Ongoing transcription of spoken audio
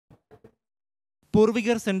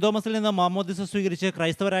പൂർവികർ സെന്റ് തോമസിൽ നിന്ന് മാമോദിസ സ്വീകരിച്ച്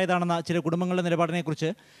ക്രൈസ്തവരായതാണെന്ന ചില കുടുംബങ്ങളുടെ നിലപാടിനെക്കുറിച്ച്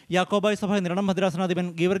യാക്കോബായ സഭ നിരണം ഭദ്രാസനാധിപൻ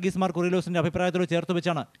ഗീവർഗീസ് മാർ കൊറിലോസിന്റെ അഭിപ്രായത്തോട് ചേർത്ത്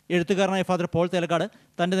വെച്ചാണ് എഴുത്തുകാരനായ ഫാദർ പോൾ തേലക്കാട്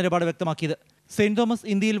തന്റെ നിലപാട് വ്യക്തമാക്കിയത്. സെന്റ് തോമസ്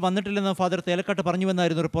ഇന്ത്യയിൽ വന്നിട്ടില്ലെന്ന് ഫാദർ തേലക്കാട്ട്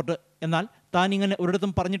പറഞ്ഞുവെന്നായിരുന്നു റിപ്പോർട്ട്. എന്നാൽ താൻ ഇങ്ങനെ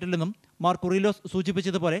ഒരിടത്തും പറഞ്ഞിട്ടില്ലെന്നും മാർ കൊറിലോസ്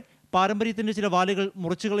സൂചിപ്പിച്ചതുപോലെ പാരമ്പര്യത്തിന്റെ ചില വാലുകൾ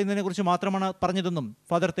മുറിച്ചു കളയുന്നതിനെക്കുറിച്ച് മാത്രമാണ് പറഞ്ഞതെന്നും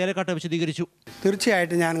ഫാദർ തേലക്കാട്ട് വിശദീകരിച്ചു.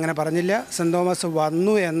 തീർച്ചയായിട്ടും ഞാൻ അങ്ങനെ പറഞ്ഞില്ല. സെന്റ് തോമസ്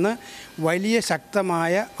വന്നു എന്ന് വലിയ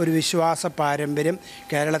ശക്തമായ ഒരു വിശ്വാസ പാരമ്പര്യം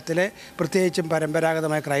കേരളത്തിലെ പ്രത്യേകിച്ചും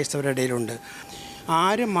പരമ്പരാഗതമായ ക്രൈസ്തവരുടെ ഇടയിലുണ്ട്.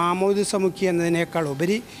 ആര് മാമോദിസ മുക്കി എന്നതിനേക്കാൾ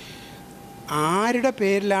ഉപരി ആരുടെ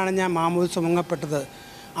പേരിലാണ് ഞാൻ മാമോദിസ മുങ്ങപ്പെട്ടത്,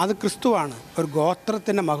 അത് ക്രിസ്തുവാണ്. ഒരു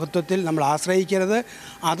ഗോത്രത്തിൻ്റെ മഹത്വത്തിൽ നമ്മൾ ആശ്രയിക്കരുത്.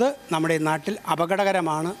 അത് നമ്മുടെ നാട്ടിൽ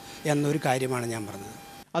അപകടകരമാണ് എന്നൊരു കാര്യമാണ് ഞാൻ പറഞ്ഞത്.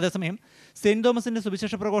 അതേസമയം സെന്റ് തോമസിന്റെ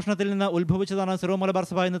സുവിശേഷ പ്രഘോഷണത്തിൽ നിന്ന് ഉത്ഭവിച്ചതാണ് സിറോ മലബാർ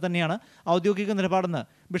സഭ എന്ന് തന്നെയാണ് ഔദ്യോഗിക നിലപാടെന്ന്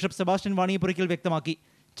ബിഷപ്പ് സെബാസ്റ്റ്യൻ വാണിയപ്പുരയ്ക്കൽ വ്യക്തമാക്കി.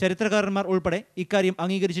 ചരിത്രകാരന്മാർ ഉൾപ്പെടെ ഇക്കാര്യം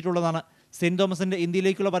അംഗീകരിച്ചിട്ടുള്ളതാണ്. സെന്റ് തോമസിന്റെ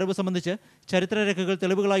ഇന്ത്യയിലേക്കുള്ള വരവ് സംബന്ധിച്ച് ചരിത്രരേഖകൾ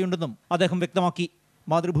തെളിവുകളായുണ്ടെന്നും അദ്ദേഹം വ്യക്തമാക്കി.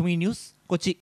 മാതൃഭൂമി ന്യൂസ്, കൊച്ചി.